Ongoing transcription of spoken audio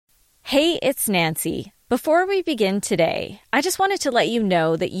Hey, it's Nancy. Before we begin today, I just wanted to let you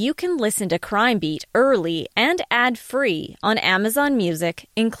know that you can listen to Crime Beat early and ad-free on Amazon Music,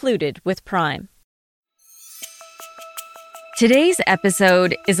 included with Prime. Today's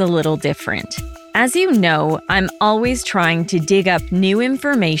episode is a little different. As you know, I'm always trying to dig up new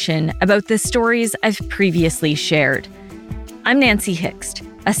information about the stories I've previously shared. I'm Nancy Hixt,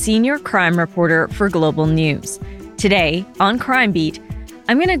 a senior crime reporter for Global News. Today, on Crime Beat,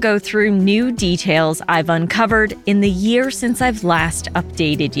 I'm going to go through new details I've uncovered in the year since I've last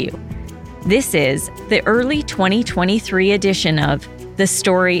updated you. This is the early 2023 edition of The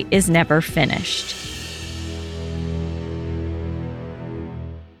Story Is Never Finished.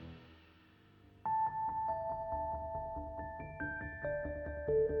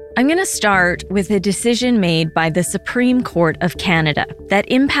 I'm going to start with a decision made by the Supreme Court of Canada that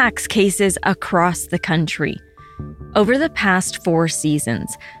impacts cases across the country. Over the past 4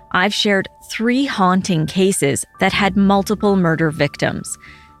 seasons, I've shared 3 haunting cases that had multiple murder victims: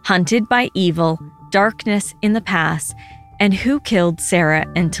 Hunted by Evil, Darkness in the Past, and Who Killed Sarah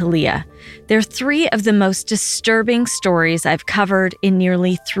and Talia. They're 3 of the most disturbing stories I've covered in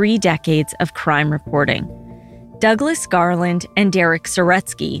nearly 3 decades of crime reporting. Douglas Garland and Derek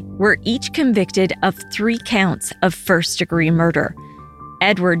Saretsky were each convicted of 3 counts of first-degree murder.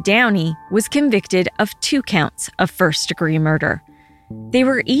 Edward Downey was convicted of 2 counts of first-degree murder. They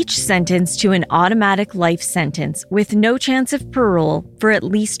were each sentenced to an automatic life sentence with no chance of parole for at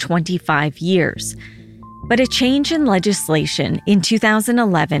least 25 years. But a change in legislation in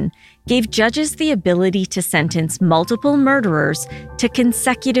 2011 gave judges the ability to sentence multiple murderers to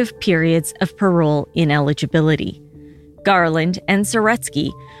consecutive periods of parole ineligibility. Garland and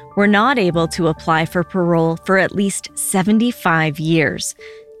Saretsky were not able to apply for parole for at least 75 years.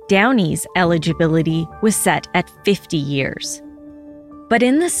 Downey's eligibility was set at 50 years. But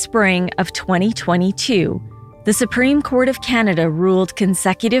in the spring of 2022, the Supreme Court of Canada ruled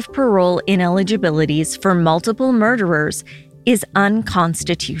consecutive parole ineligibilities for multiple murderers is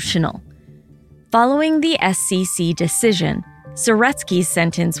unconstitutional. Following the SCC decision, Saretsky's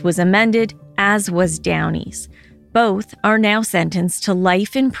sentence was amended, as was Downey's. Both are now sentenced to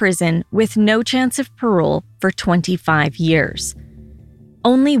life in prison with no chance of parole for 25 years.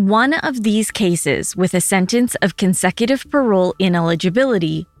 Only one of these cases with a sentence of consecutive parole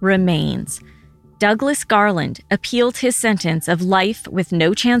ineligibility remains. Douglas Garland appealed his sentence of life with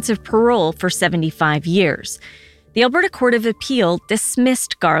no chance of parole for 75 years. The Alberta Court of Appeal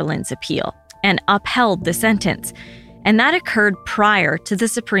dismissed Garland's appeal and upheld the sentence, and that occurred prior to the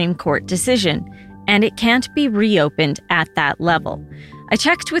Supreme Court decision, and it can't be reopened at that level. I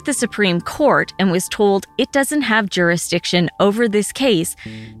checked with the Supreme Court and was told it doesn't have jurisdiction over this case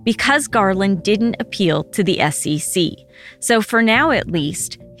because Garland didn't appeal to the SCC. So for now at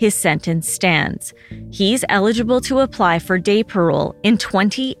least, his sentence stands. He's eligible to apply for day parole in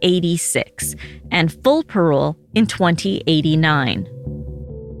 2086 and full parole in 2089.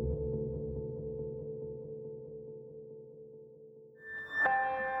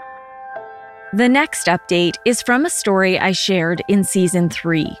 The next update is from a story I shared in Season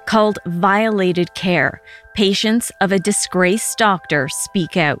 3 called Violated Care: Patients of a Disgraced Doctor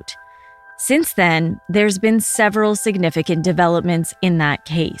Speak Out. Since then, there's been several significant developments in that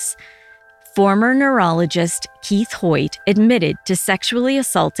case. Former neurologist Keith Hoyt admitted to sexually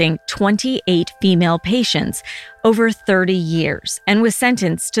assaulting 28 female patients over 30 years and was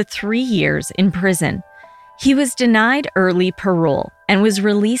sentenced to 3 years in prison. He was denied early parole and was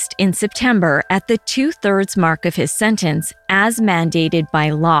released in September at the 2/3 mark of his sentence as mandated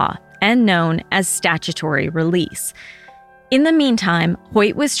by law and known as statutory release. In the meantime,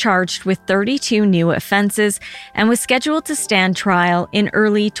 Hoyt was charged with 32 new offenses and was scheduled to stand trial in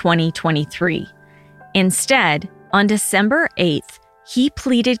early 2023. Instead, on December 8th, he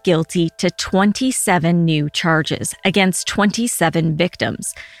pleaded guilty to 27 new charges against 27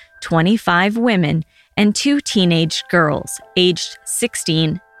 victims, 25 women, and 2 teenage girls aged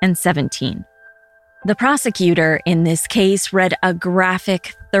 16 and 17. The prosecutor in this case read a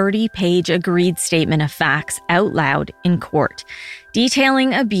graphic 30-page agreed statement of facts out loud in court,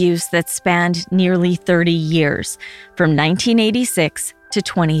 detailing abuse that spanned nearly 30 years, from 1986 to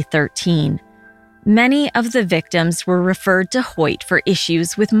 2013. Many of the victims were referred to Hoyt for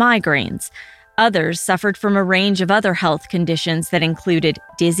issues with migraines. Others suffered from a range of other health conditions that included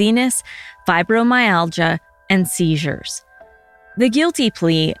dizziness, fibromyalgia, and seizures. The guilty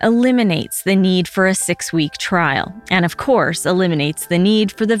plea eliminates the need for a 6-week trial, and of course eliminates the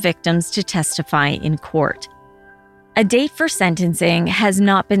need for the victims to testify in court. A date for sentencing has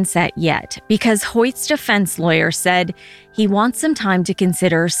not been set yet because Hoyt's defense lawyer said he wants some time to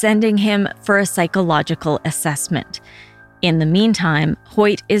consider sending him for a psychological assessment. In the meantime,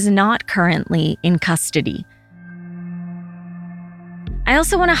 Hoyt is not currently in custody. I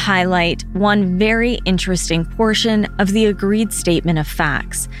also want to highlight one very interesting portion of the agreed statement of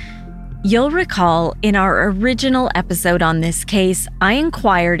facts. You'll recall in our original episode on this case, I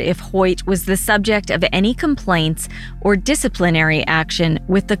inquired if Hoyt was the subject of any complaints or disciplinary action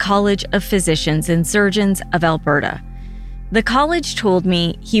with the College of Physicians and Surgeons of Alberta. The college told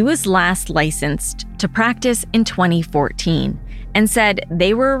me he was last licensed to practice in 2014 and said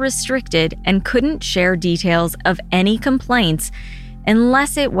they were restricted and couldn't share details of any complaints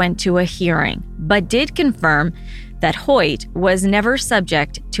unless it went to a hearing, but did confirm that Hoyt was never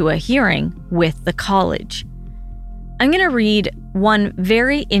subject to a hearing with the college. I'm going to read one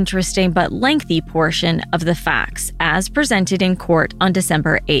very interesting but lengthy portion of the facts as presented in court on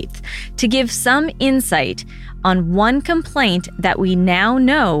December 8th to give some insight on one complaint that we now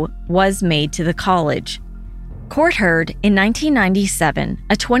know was made to the college. Court heard in 1997,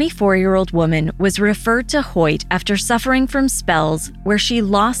 a 24-year-old woman was referred to Hoyt after suffering from spells where she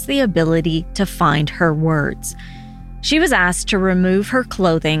lost the ability to find her words. She was asked to remove her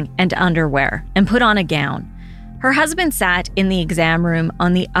clothing and underwear and put on a gown. Her husband sat in the exam room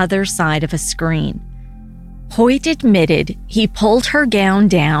on the other side of a screen. Hoyt admitted he pulled her gown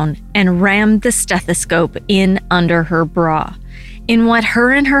down and rammed the stethoscope in under her bra, in what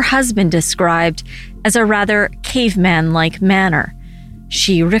her and her husband described as a rather caveman-like manner.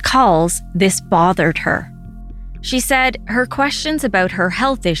 She recalls this bothered her. She said her questions about her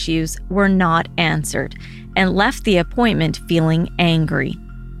health issues were not answered and left the appointment feeling angry.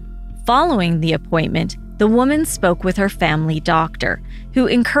 Following the appointment, the woman spoke with her family doctor, who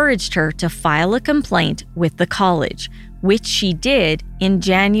encouraged her to file a complaint with the college, which she did in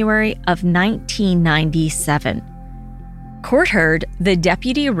January of 1997. Court heard the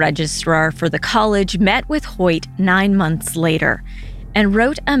deputy registrar for the college met with Hoyt 9 months later and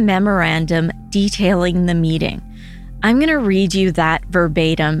wrote a memorandum detailing the meeting. I'm going to read you that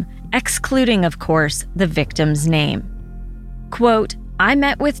verbatim, excluding, of course, the victim's name. Quote, I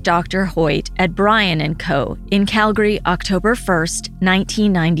met with Dr. Hoyt at Bryan & Co. in Calgary, October 1st,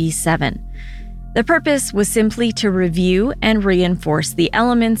 1997. The purpose was simply to review and reinforce the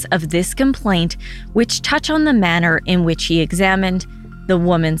elements of this complaint which touch on the manner in which he examined the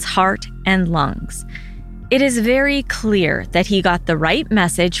woman's heart and lungs. It is very clear that he got the right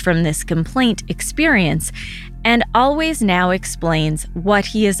message from this complaint experience and always now explains what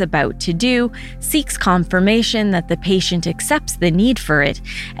he is about to do, seeks confirmation that the patient accepts the need for it,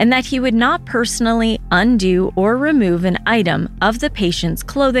 and that he would not personally undo or remove an item of the patient's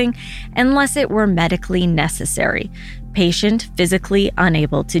clothing unless it were medically necessary, patient physically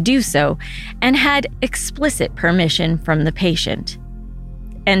unable to do so, and had explicit permission from the patient.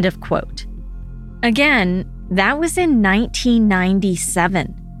 End of quote. Again, that was in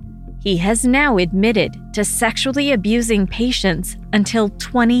 1997. He has now admitted to sexually abusing patients until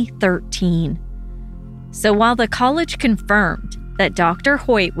 2013. So while the college confirmed that Dr.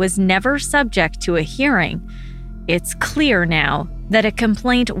 Hoyt was never subject to a hearing, it's clear now that a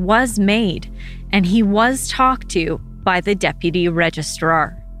complaint was made and he was talked to by the deputy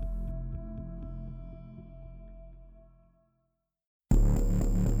registrar.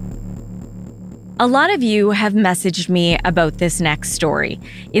 A lot of you have messaged me about this next story.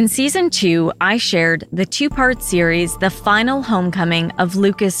 In Season 2, I shared the 2-part series, The Final Homecoming of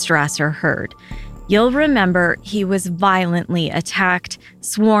Lucas Strasser Hurd. You'll remember he was violently attacked,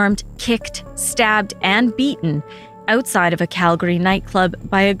 swarmed, kicked, stabbed, and beaten outside of a Calgary nightclub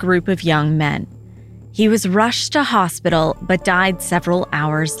by a group of young men. He was rushed to hospital but died several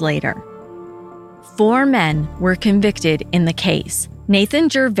hours later. 4 men were convicted in the case. Nathan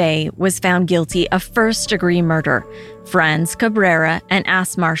Gervais was found guilty of first-degree murder. Franz Cabrera and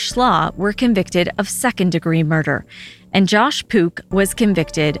Asmar Schlaw were convicted of second-degree murder, and Josh Pook was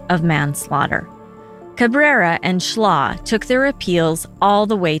convicted of manslaughter. Cabrera and Schlaw took their appeals all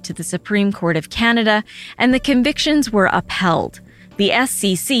the way to the Supreme Court of Canada, and the convictions were upheld. The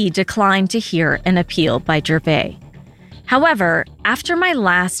SCC declined to hear an appeal by Gervais. However, after my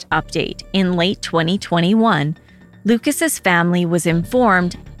last update in late 2021, Lucas's family was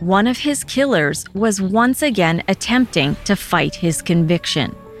informed one of his killers was once again attempting to fight his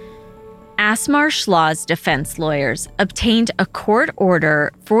conviction. Asmar Schlaw's defense lawyers obtained a court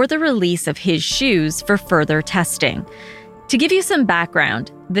order for the release of his shoes for further testing. To give you some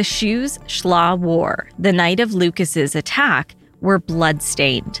background, the shoes Schlaw wore the night of Lucas's attack were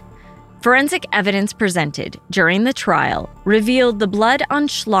blood-stained. Forensic evidence presented during the trial revealed the blood on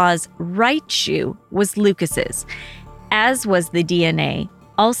Schlaw's right shoe was Lucas's, as was the DNA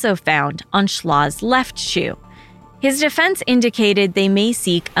also found on Schlaw's left shoe. His defense indicated they may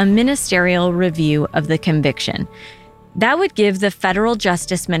seek a ministerial review of the conviction. That would give the federal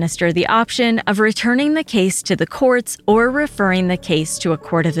justice minister the option of returning the case to the courts or referring the case to a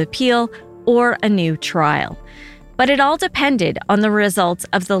court of appeal or a new trial. But it all depended on the results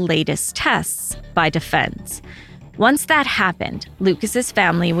of the latest tests by defense. Once that happened, Lucas's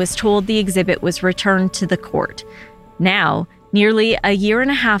family was told the exhibit was returned to the court. Now, nearly a year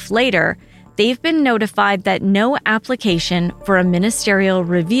and a half later, they've been notified that no application for a ministerial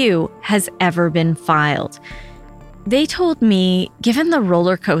review has ever been filed. They told me, given the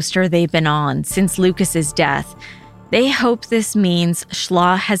roller coaster they've been on since Lucas's death, they hope this means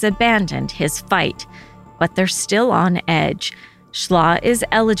Schlaw has abandoned his fight. But they're still on edge. Schlaw is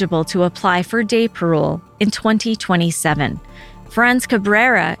eligible to apply for day parole in 2027. Franz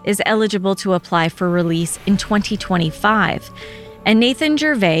Cabrera is eligible to apply for release in 2025. And Nathan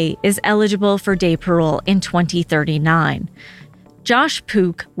Gervais is eligible for day parole in 2039. Josh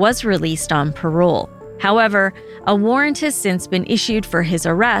Pook was released on parole. However, a warrant has since been issued for his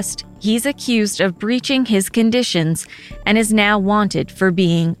arrest. He's accused of breaching his conditions and is now wanted for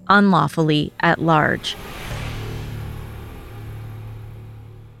being unlawfully at large.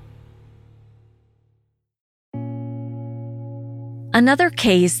 Another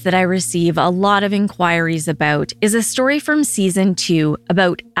case that I receive a lot of inquiries about is a story from season 2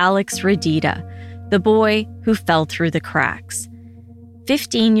 about Alex Radita, the boy who fell through the cracks.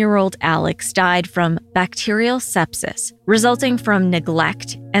 15-year-old Alex died from bacterial sepsis, resulting from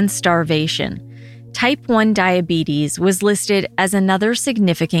neglect and starvation. Type 1 diabetes was listed as another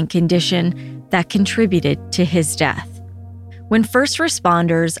significant condition that contributed to his death. When first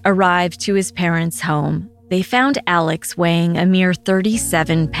responders arrived to his parents' home, they found Alex weighing a mere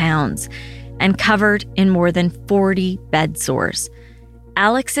 37 pounds and covered in more than 40 bed sores.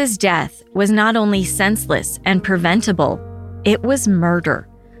 Alex's death was not only senseless and preventable, it was murder.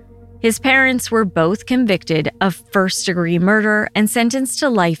 His parents were both convicted of first-degree murder and sentenced to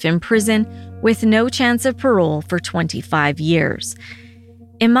life in prison with no chance of parole for 25 years.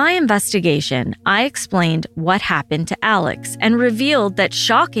 In my investigation, I explained what happened to Alex and revealed that,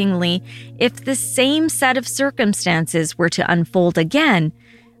 shockingly, if the same set of circumstances were to unfold again,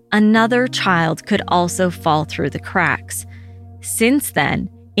 another child could also fall through the cracks. Since then,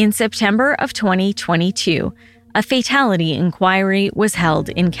 in September of 2022, a fatality inquiry was held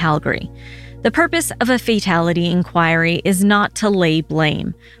in Calgary. The purpose of a fatality inquiry is not to lay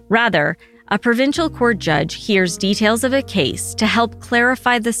blame. Rather, a provincial court judge hears details of a case to help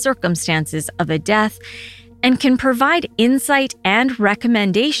clarify the circumstances of a death and can provide insight and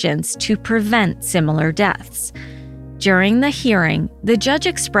recommendations to prevent similar deaths. During the hearing, the judge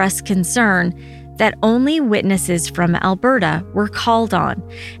expressed concern that only witnesses from Alberta were called on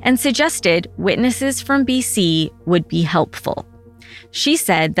and suggested witnesses from BC would be helpful. She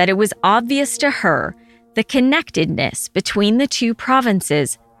said that it was obvious to her the connectedness between the two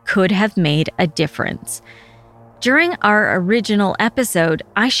provinces could have made a difference. During our original episode,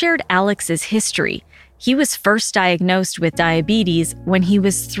 I shared Alex's history. He was first diagnosed with diabetes when he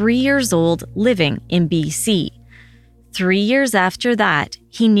was 3 years old, living in BC. 3 years after that,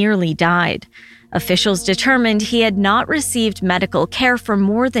 he nearly died. Officials determined he had not received medical care for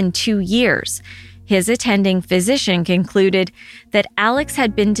more than 2 years. His attending physician concluded that Alex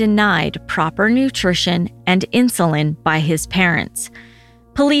had been denied proper nutrition and insulin by his parents.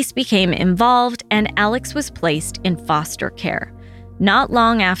 Police became involved and Alex was placed in foster care. Not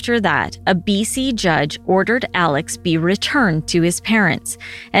long after that, a BC judge ordered Alex be returned to his parents.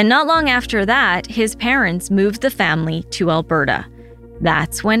 And not long after that, his parents moved the family to Alberta.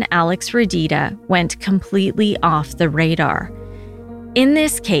 That's when Alex Radita went completely off the radar. In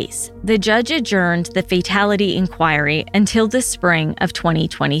this case, the judge adjourned the fatality inquiry until the spring of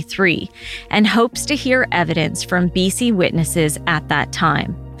 2023 and hopes to hear evidence from BC witnesses at that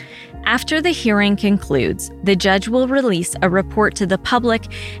time. After the hearing concludes, the judge will release a report to the public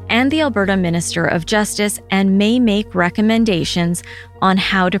and the Alberta Minister of Justice and may make recommendations on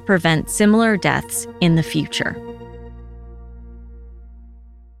how to prevent similar deaths in the future.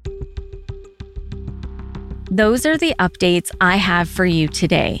 Those are the updates I have for you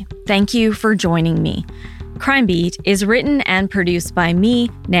today. Thank you for joining me. Crime Beat is written and produced by me,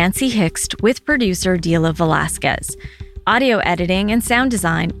 Nancy Hixt, with producer Dila Velasquez. Audio editing and sound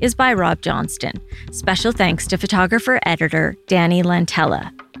design is by Rob Johnston. Special thanks to photographer-editor Danny Lantella.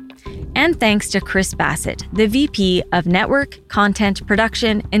 And thanks to Chris Bassett, the VP of Network, Content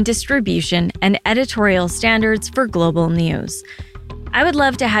Production and Distribution and Editorial Standards for Global News. I would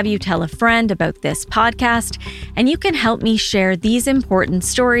love to have you tell a friend about this podcast, and you can help me share these important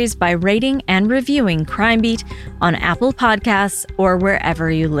stories by rating and reviewing Crime Beat on Apple Podcasts or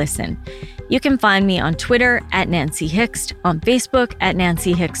wherever you listen. You can find me on Twitter at Nancy Hixt, on Facebook at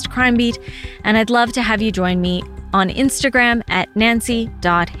Nancy Hixt Crime Beat, and I'd love to have you join me on Instagram at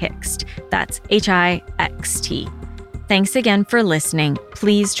nancy.hixt. That's Hixt. Thanks again for listening.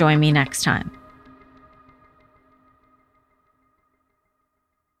 Please join me next time.